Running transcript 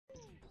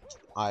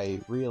I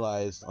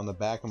realized on the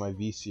back of my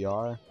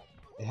VCR,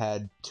 it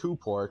had 2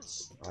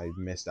 ports. I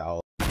missed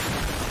out. The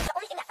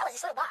only thing that fell is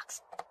this little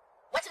box.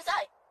 What's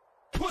inside?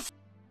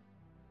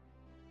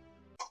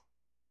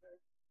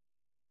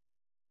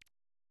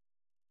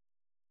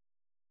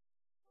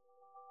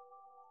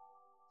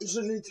 It's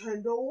a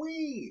Nintendo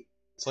Wii!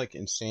 It's like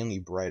insanely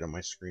bright on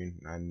my screen,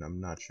 and I'm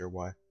not sure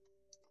why.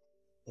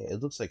 Yeah,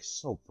 it looks like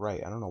so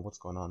bright. I don't know what's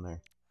going on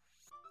there.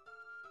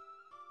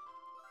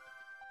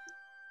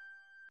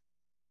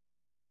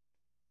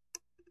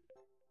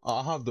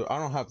 I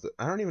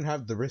don't even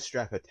have the wrist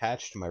strap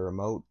attached to my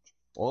remote.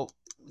 Well,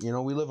 you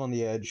know, we live on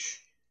the edge.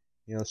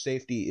 You know,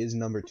 safety is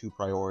number 2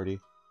 priority.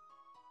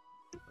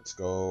 Let's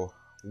go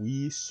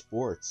Wii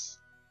Sports.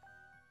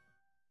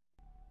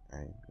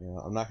 Alright, you know,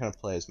 I'm not gonna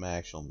play as my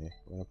actual me.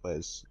 I'm gonna play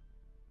as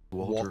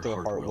Walter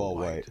Hartwell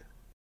White.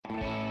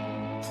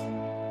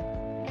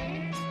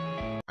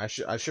 I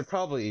should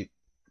probably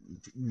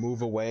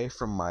move away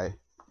from my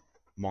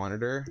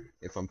monitor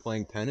if I'm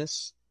playing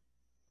tennis,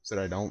 so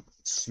that I don't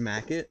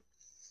smack it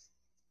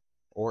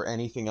or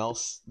anything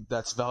else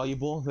that's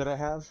valuable that I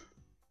have.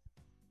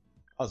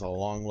 That was a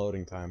long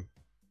loading time.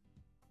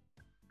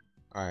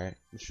 Alright,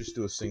 let's just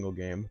do a single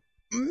game.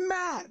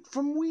 Matt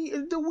from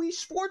the Wii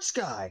Sports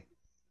guy!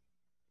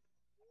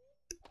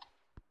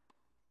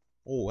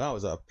 Oh, that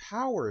was a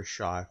power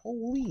shot.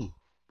 Holy.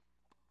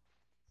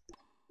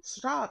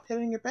 Stop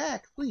hitting it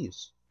back,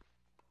 please.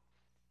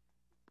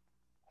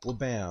 Well,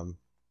 bam.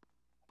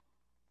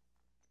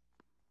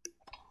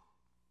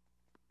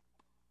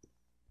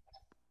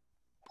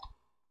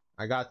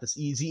 I got this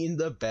easy in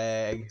the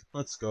bag.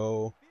 Let's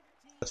go.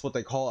 That's what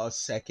they call a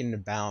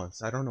second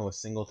bounce. I don't know a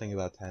single thing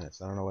about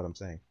tennis. I don't know what I'm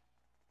saying.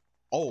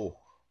 Oh.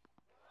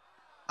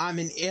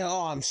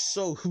 I'm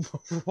so...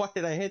 Why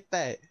did I hit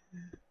that?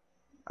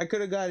 I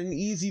could have got an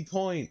easy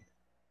point.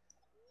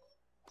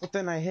 But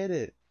then I hit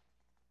it.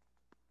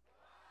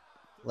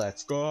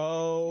 Let's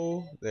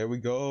go. There we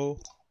go.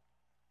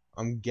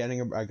 I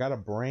got a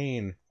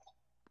brain.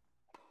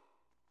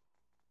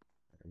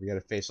 We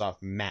gotta face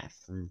off Matt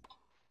from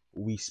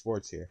Wii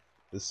Sports here.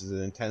 This is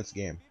an intense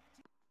game.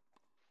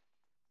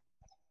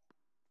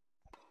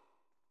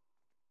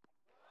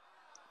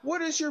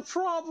 What is your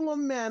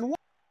problem, man? What?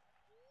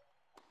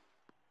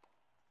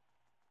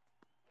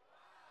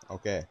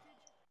 Okay.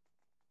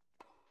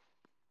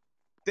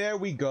 There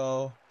we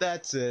go.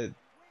 That's it.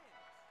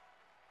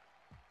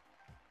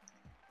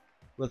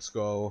 Let's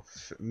go.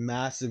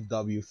 Massive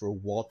W for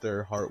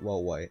Walter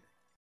Hartwell White.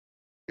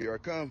 Here I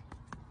come.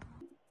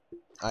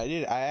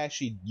 I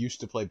actually used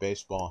to play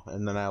baseball,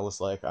 and then I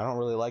was like, I don't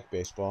really like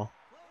baseball.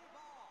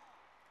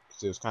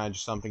 Because it was kind of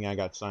just something I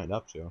got signed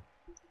up to.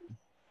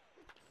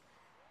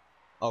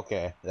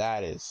 Okay,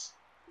 that is...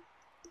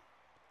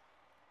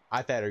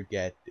 I better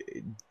get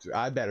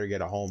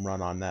a home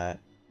run on that.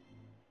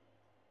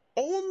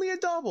 Only a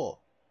double!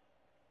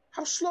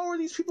 How slow are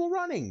these people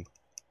running?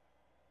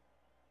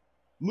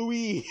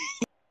 Louis!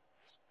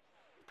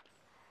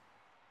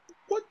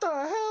 What the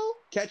hell?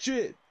 Catch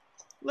it!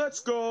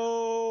 Let's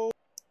go!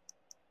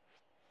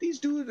 These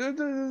dudes,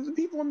 the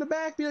people in the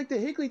back be like the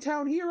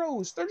Higglytown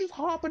heroes. They're just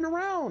hopping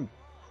around.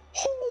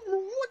 Homer,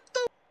 what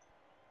the?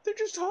 They're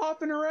just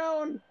hopping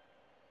around.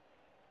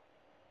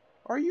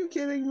 Are you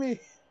kidding me?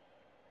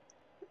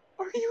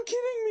 Are you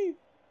kidding me?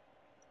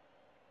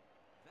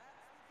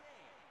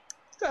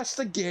 That's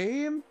the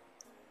game?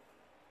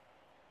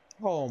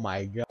 Oh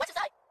my god. What's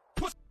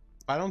inside?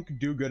 I don't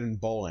do good in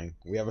bowling.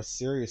 We have a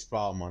serious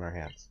problem on our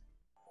hands.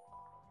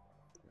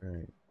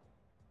 Alright.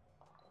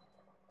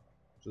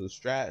 So the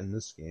strat in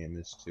this game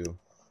is to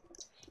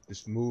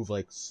just move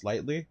like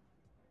slightly,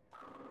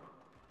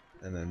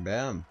 and then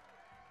bam.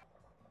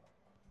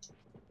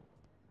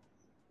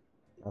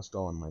 I was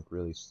going like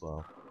really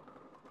slow.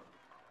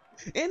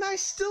 And I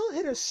still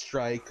hit a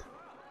strike.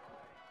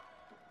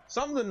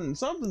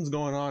 Something's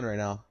going on right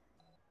now.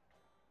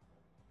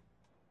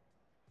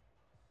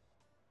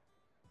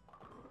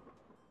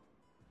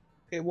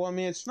 Okay, well, I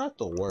mean, it's not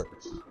the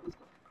worst.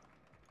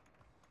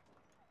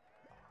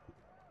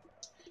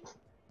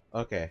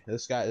 Okay,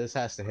 this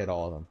has to hit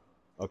all of them.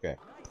 Okay.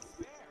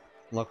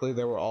 Luckily,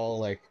 they were all,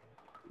 like,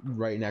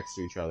 right next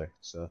to each other,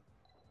 so...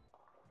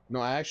 No,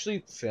 I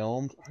actually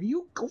filmed...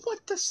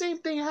 What? The same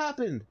thing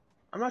happened!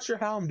 I'm not sure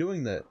how I'm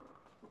doing that.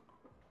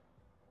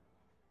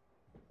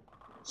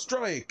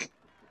 Strike!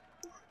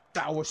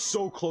 That was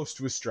so close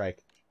to a strike.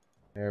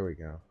 There we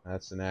go.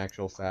 That's an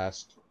actual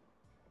fast...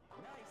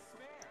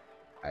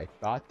 I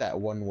thought that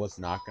one was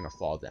not gonna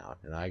fall down,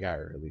 and I got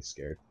really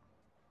scared.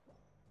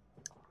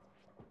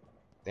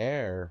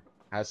 There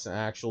has some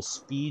actual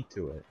speed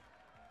to it,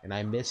 and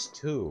I missed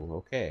 2.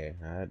 Okay,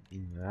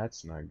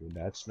 that's not good.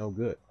 That's no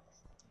good.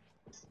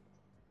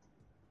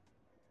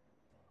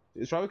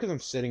 It's probably because I'm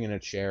sitting in a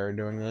chair and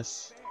doing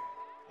this,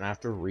 and I have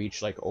to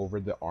reach like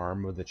over the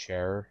arm of the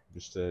chair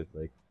just to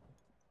like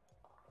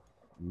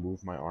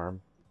move my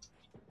arm.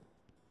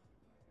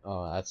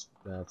 Oh, that's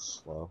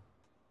slow.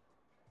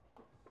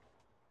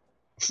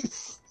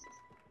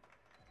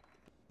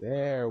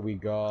 There we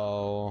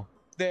go.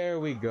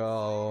 There we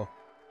go.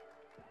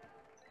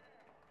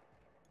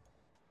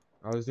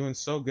 I was doing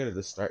so good at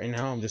the start, and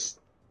now I'm just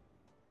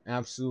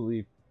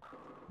absolutely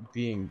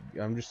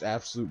I'm just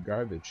absolute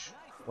garbage.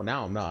 Well,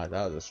 now I'm not.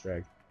 That was a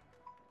strike.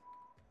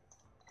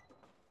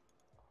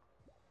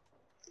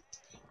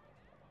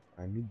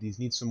 These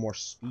need some more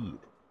speed.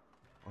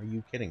 Are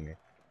you kidding me?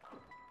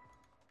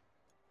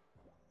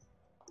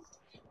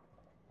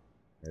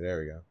 Yeah, there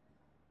we go.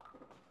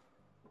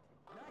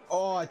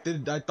 Oh, I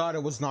thought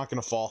it was not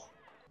gonna fall.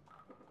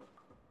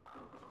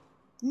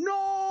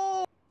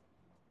 No!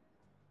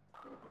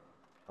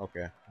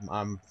 Okay,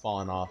 I'm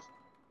falling off.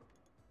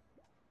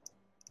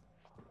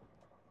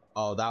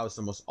 Oh, that was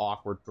the most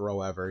awkward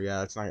throw ever.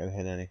 Yeah, it's not gonna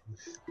hit any.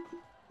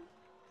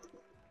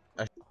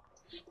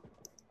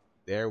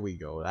 There we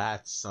go.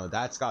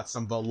 That's got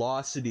some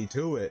velocity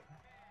to it.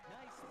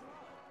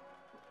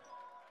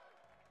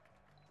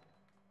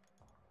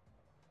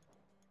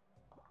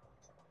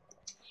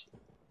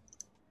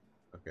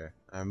 Okay,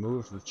 I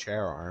moved the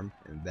chair arm,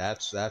 and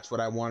that's what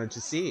I wanted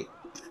to see.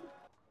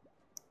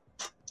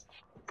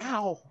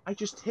 Ow! I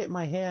just hit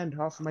my hand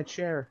off my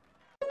chair.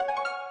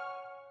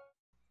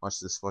 Watch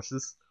this, watch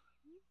this.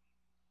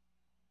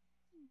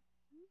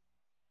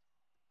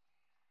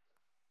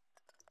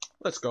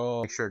 Let's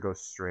go. Make sure it goes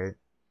straight.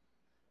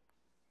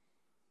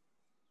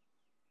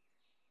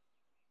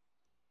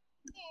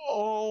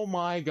 Oh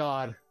my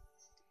god.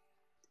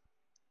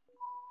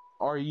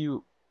 Are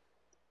you...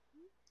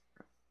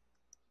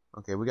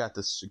 Okay, we got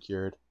this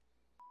secured.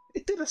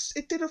 It did a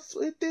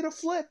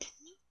flip.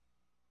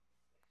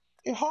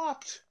 It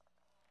hopped.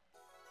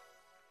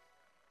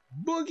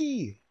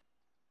 Boogie.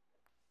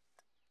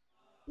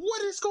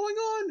 What is going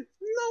on?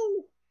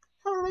 No.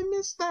 How did I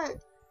miss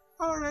that?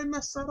 How did I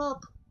mess that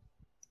up?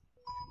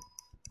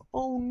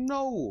 Oh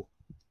no.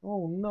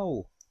 Oh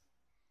no.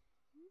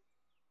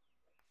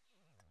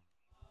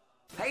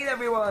 Hey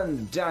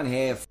everyone, Dan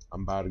here.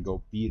 I'm about to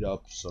go beat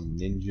up some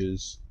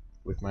ninjas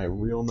with my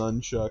real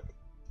nunchuck.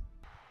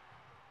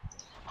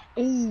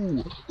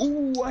 Ooh,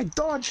 ooh, I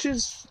dodged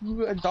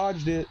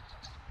it.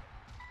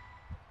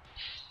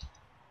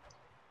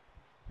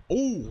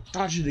 Ooh,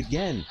 dodged it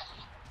again.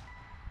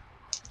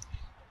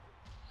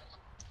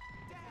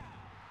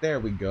 There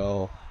we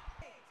go.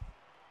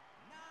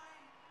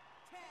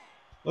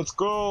 Let's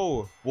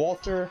go.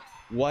 Walter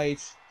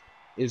White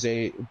is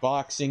a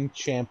boxing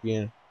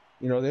champion.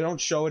 You know, they don't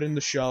show it in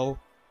the show,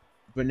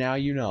 but now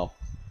you know.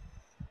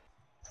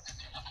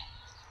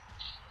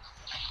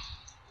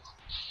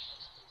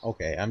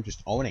 Okay, I'm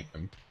just owning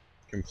him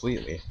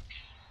completely.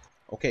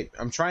 Okay,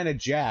 I'm trying to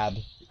jab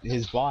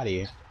his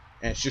body,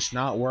 and it's just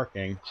not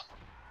working.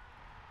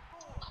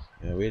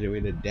 Yeah, we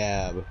did a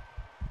dab.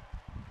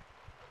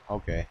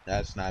 Okay,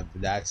 that's not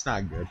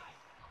good.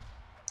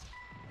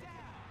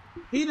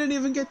 He didn't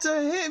even get to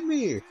hit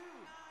me.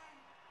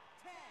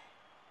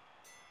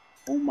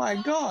 Oh my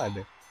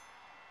god.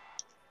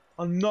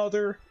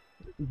 Another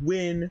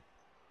win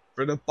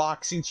for the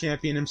boxing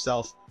champion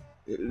himself.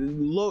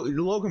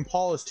 Logan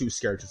Paul is too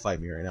scared to fight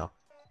me right now.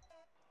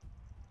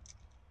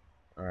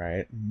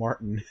 Alright,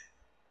 Martin.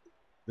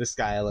 This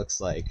guy looks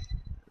like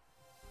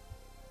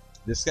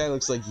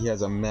he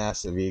has a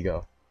massive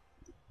ego.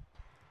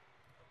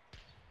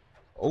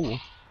 Oh,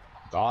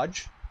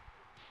 dodge?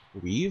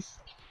 Weave?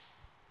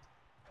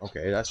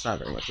 Okay, that's not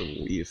very much of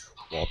a weave,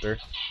 Walter.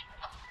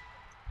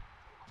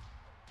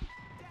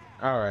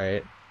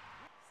 Alright.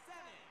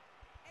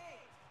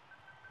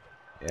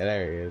 Yeah,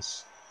 there he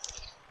is.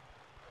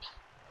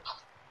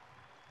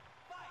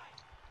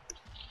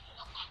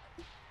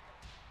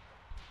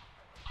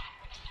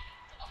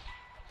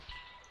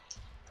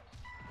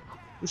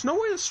 There's no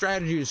way the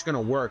strategy is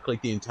gonna work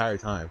like the entire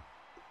time.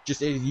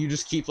 You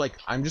just keep like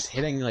I'm just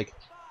hitting like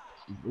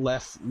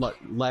left,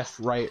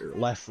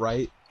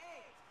 right.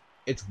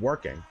 It's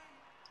working.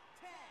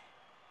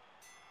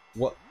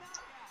 What?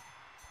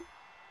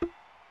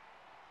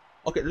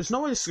 Okay, there's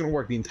no way this is gonna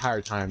work the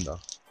entire time though.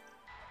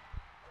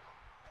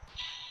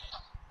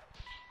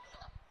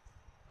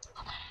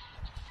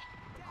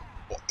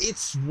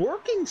 It's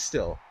working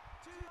still.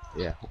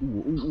 Yeah.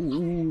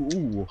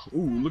 Ooh,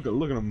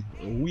 look at him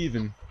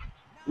weaving.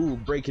 Ooh,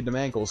 breaking them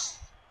ankles.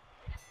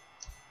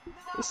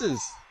 This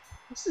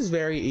is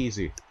very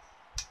easy.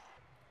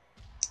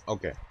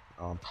 Okay.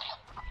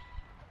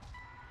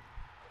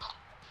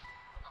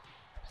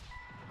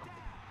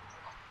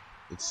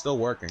 It's still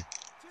working.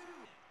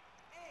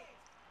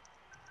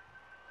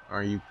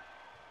 Are you...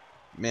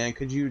 Man,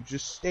 could you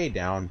just stay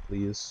down,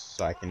 please,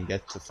 so I can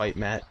get to fight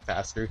Matt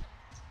faster?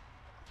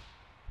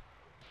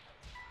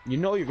 You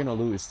know you're gonna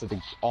lose to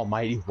the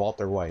almighty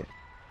Walter White.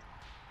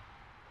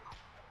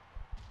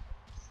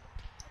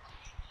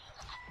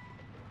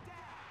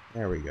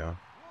 There we go.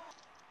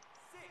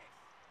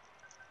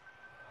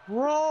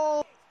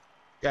 Roll!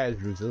 This guy's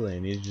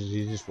Brazilian. He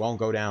just won't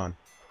go down.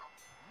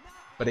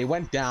 But he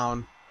went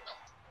down.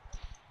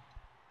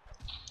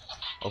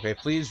 Okay,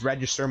 please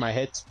register my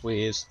hits,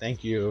 please.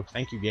 Thank you.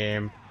 Thank you,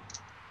 game.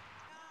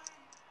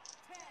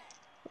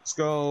 Let's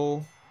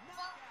go.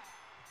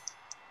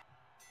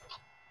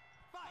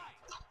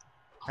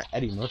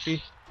 Eddie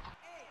Murphy.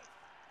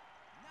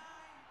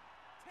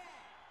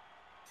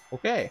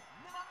 Okay.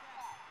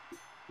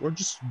 We're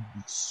just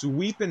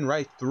sweeping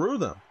right through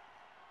them.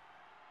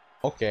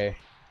 Okay.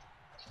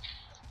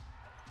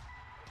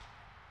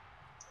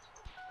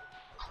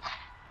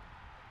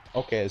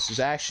 Okay, this is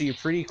actually a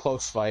pretty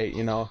close fight,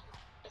 you know.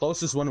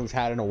 Closest one we've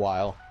had in a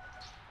while.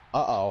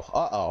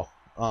 Uh-oh.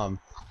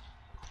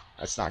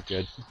 That's not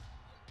good.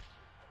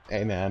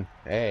 Hey, man.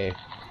 Hey.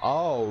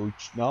 Oh,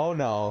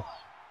 no.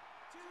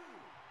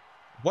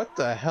 What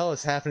the hell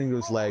is happening to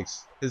his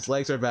legs? His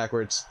legs are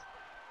backwards.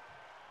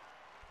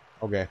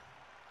 Okay.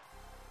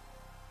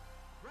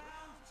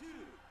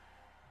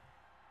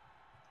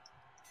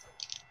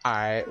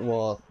 Alright,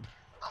 well...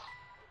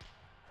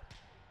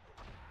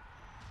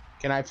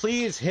 Can I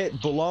please hit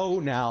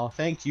below now?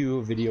 Thank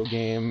you, video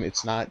game.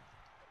 It's not...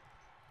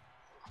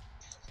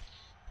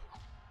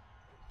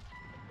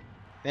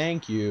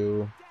 Thank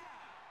you.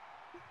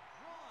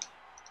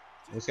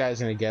 This guy's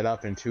gonna get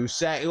up in 2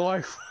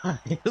 seconds.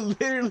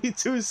 Literally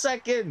 2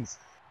 seconds!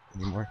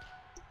 Any more?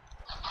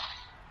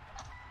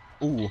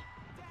 Ooh.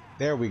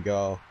 There we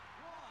go.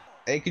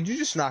 Hey, could you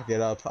just knock it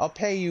up? I'll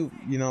pay you,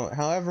 you know,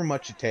 however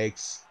much it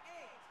takes.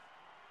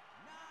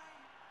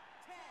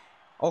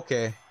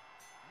 Okay.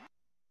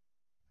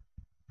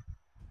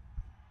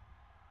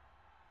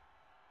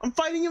 I'm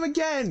fighting him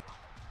again!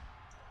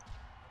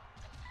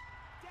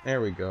 There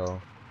we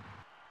go.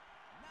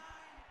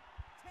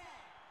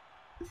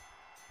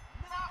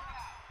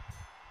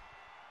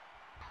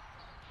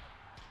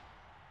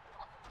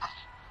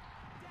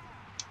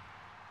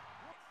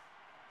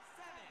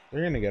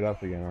 They're gonna get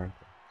up again, aren't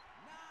they?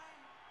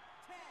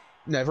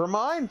 Never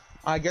mind.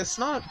 I guess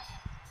not.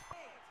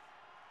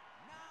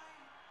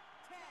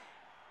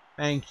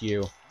 Thank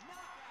you.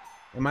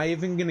 Am I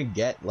even gonna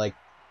get, like...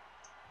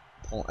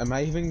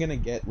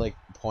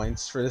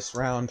 points for this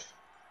round?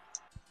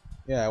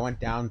 Yeah, I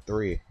went down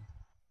 3.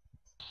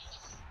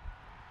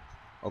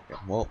 Okay,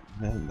 well,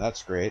 man,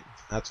 that's great.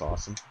 That's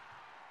awesome.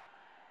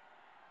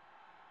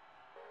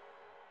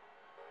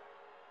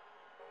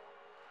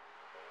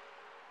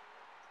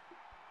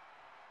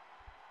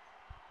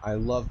 I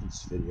love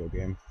this video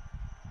game.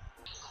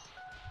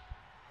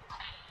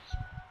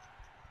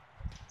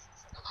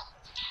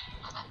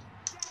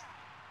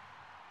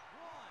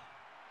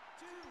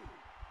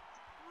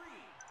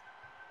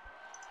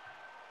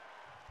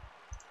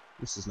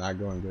 This is not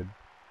going good.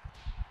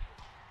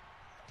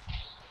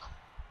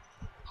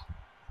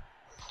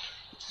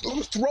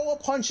 Throw a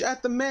punch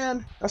at the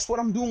man! That's what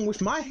I'm doing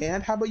with my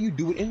hand. How about you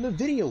do it in the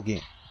video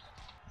game?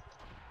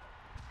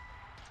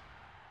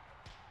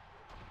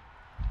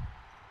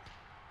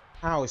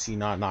 How is he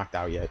not knocked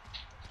out yet?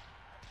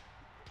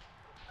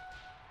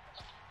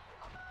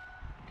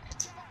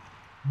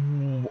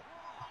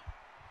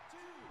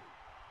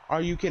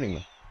 Are you kidding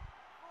me?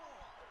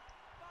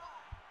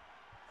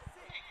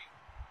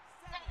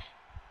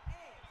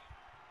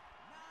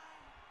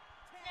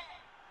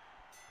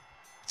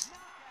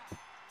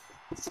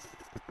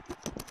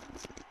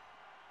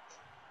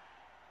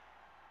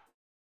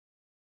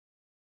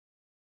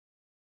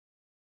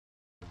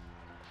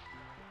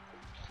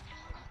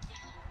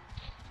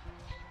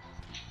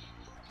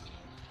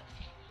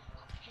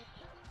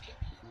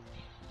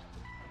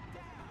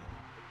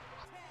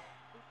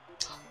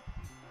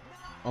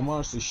 I'm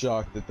honestly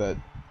shocked that that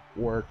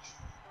worked.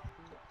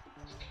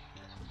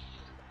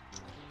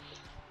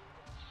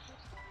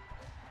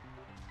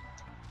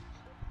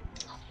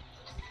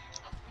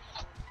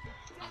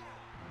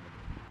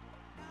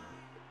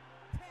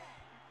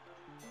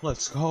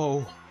 Let's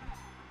go.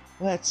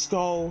 Let's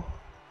go.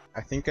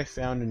 I think I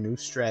found a new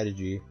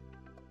strategy,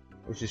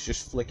 which is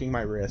just flicking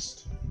my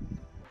wrist.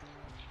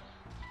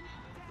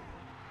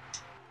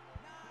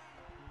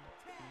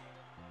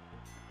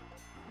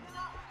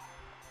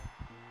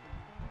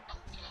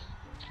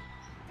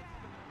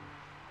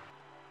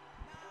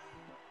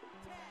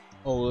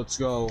 Oh, let's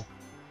go.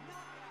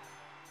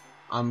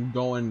 I'm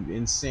going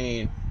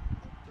insane.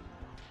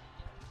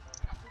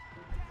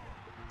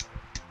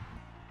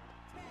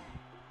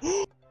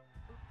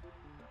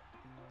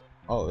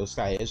 Oh, this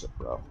guy is a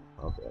pro.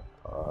 Okay.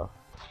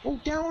 Oh,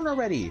 down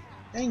already.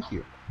 Thank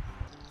you.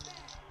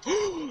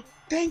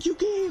 Thank you,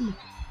 game.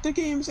 The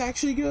game's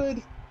actually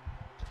good.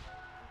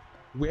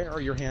 Where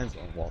are your hands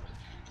on, Walter?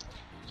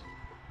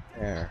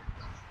 There.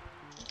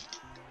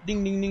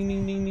 Ding, ding, ding,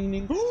 ding, ding, ding,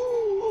 ding.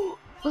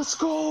 Let's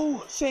go!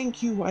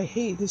 Thank you! I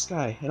hate this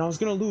guy, and I was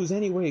gonna lose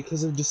anyway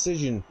because of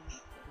decision.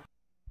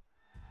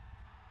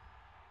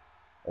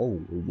 Oh,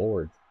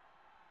 Lord.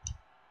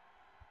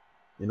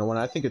 You know, when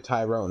I think of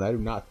Tyrone, I do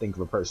not think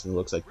of a person who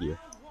looks like you.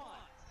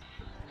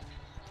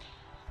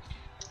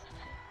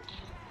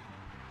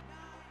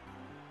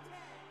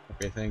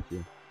 Okay, thank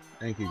you.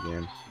 Thank you,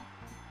 game.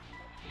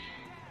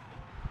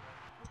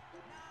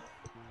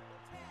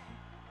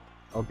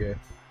 Okay.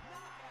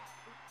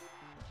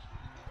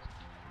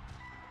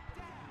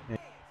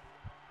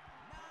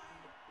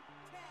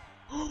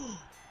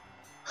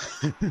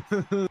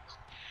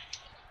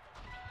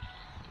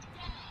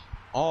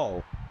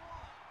 Oh.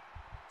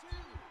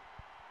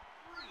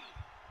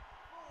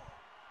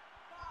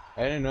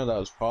 I didn't know that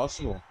was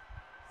possible.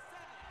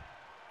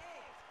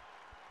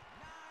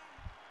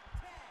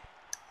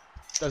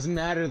 Doesn't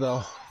matter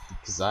though,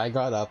 because I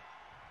got up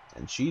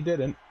and she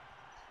didn't.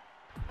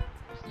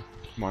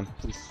 Come on,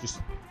 please,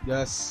 just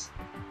yes.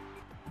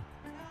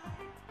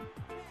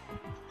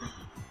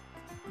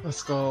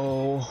 Let's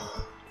go.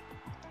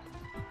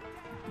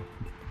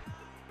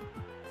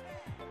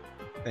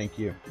 Thank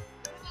you.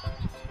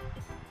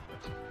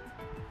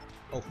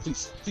 Oh,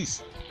 please,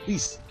 please,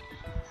 please.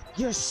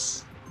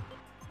 Yes.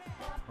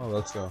 Oh,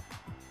 let's go.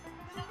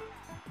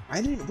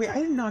 I did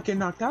not get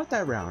knocked out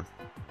that round.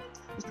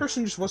 This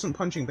person just wasn't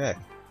punching back.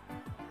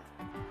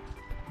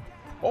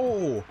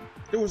 Oh,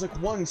 there was like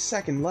 1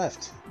 second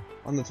left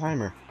on the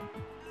timer.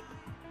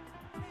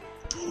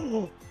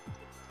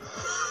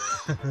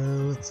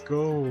 Let's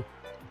go.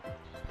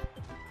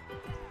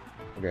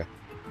 Okay.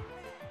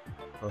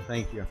 Oh,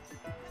 thank you.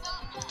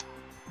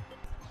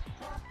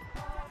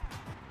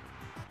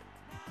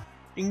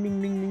 Ding,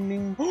 ding, ding,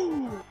 ding,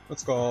 ding.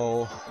 Let's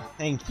go.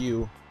 Thank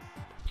you.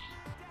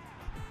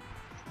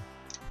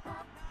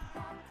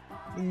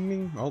 Ding,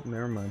 ding. Oh,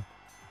 never mind.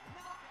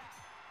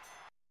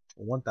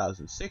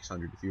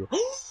 1,600 if you.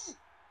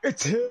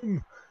 It's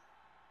him!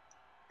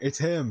 It's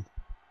him!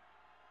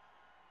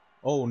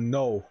 Oh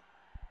no.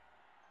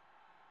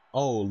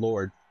 Oh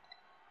Lord.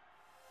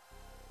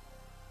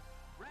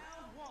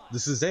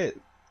 This is it.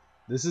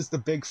 This is the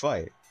big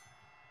fight.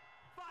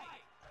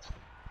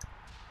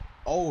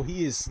 Oh,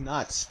 he is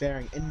not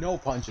sparing, and no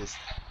punches.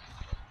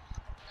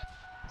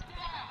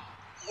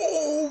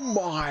 Oh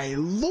my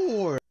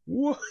Lord!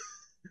 What?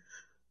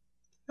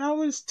 That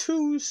was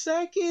 2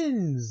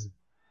 seconds!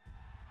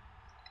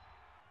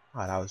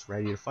 God, I was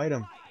ready to fight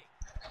him.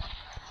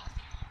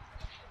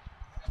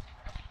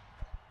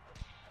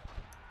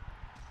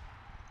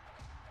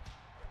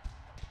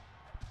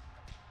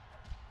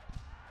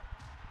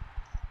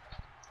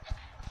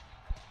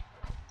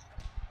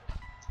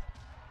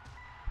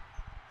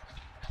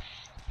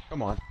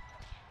 Come on.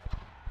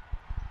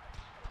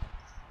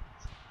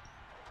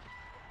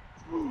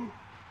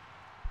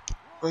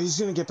 Well, he's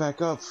gonna get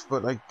back up,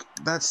 but like,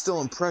 that's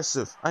still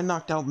impressive. I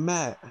knocked out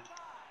Matt.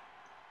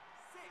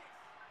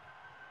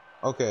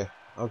 Okay,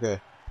 okay.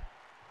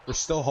 There's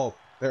still hope.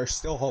 There's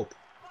still hope.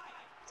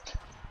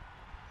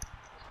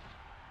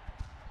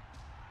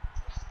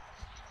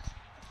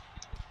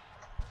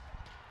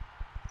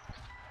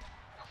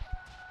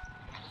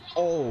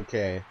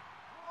 Okay.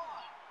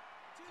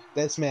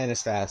 This man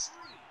is fast.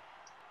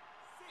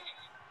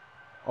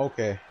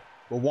 Okay,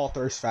 but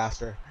Walter is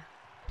faster.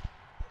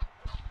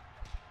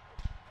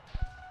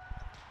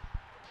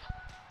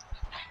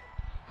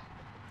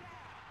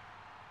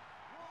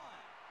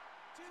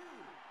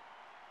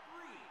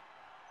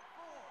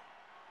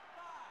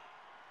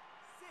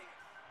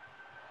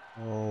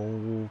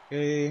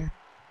 Okay.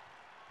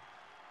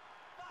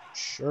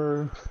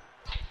 Sure.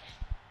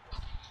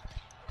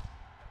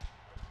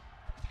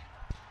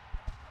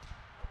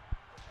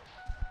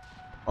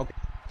 Okay.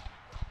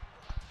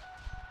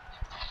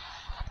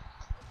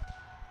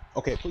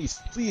 Okay, please,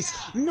 please,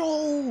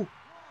 no!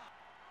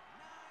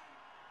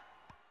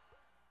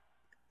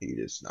 He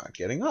is not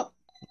getting up.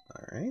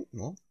 Alright,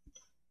 well,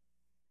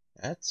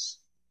 that's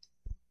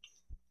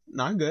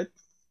not good.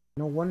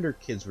 No wonder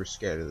kids were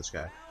scared of this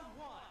guy.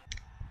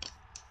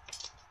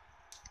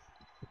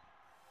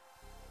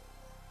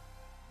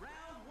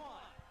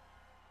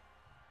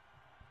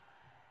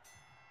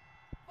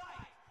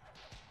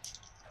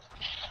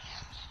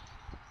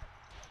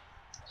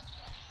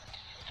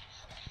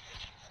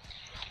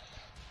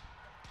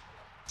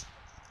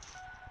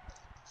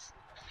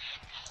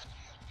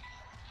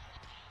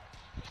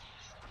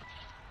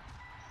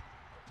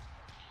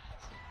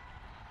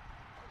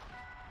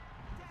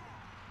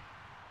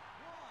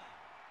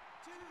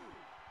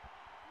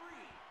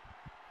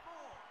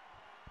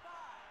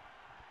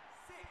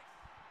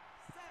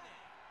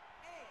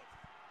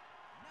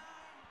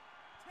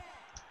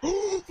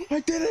 I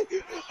did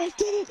it! I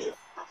did it!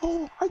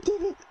 Oh, I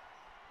did it!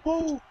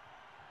 Oh!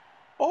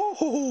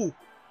 Oh!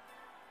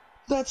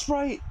 That's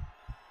right!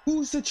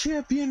 Who's the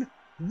champion?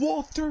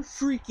 Walter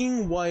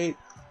freaking White!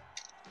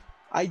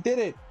 I did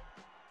it!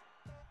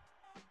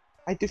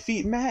 I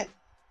defeat Matt!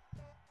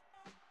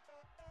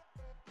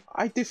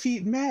 I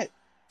defeat Matt!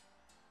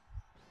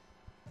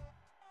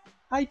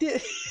 I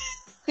did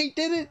I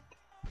did it!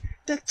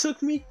 That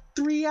took me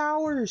 3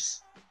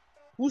 hours!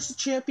 Who's the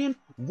champion?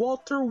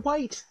 Walter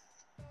White!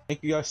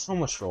 Thank you guys so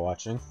much for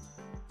watching.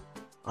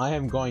 I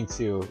am going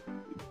to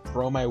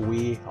throw my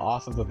Wii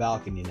off of a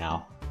balcony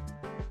now.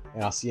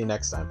 And I'll see you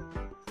next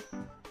time.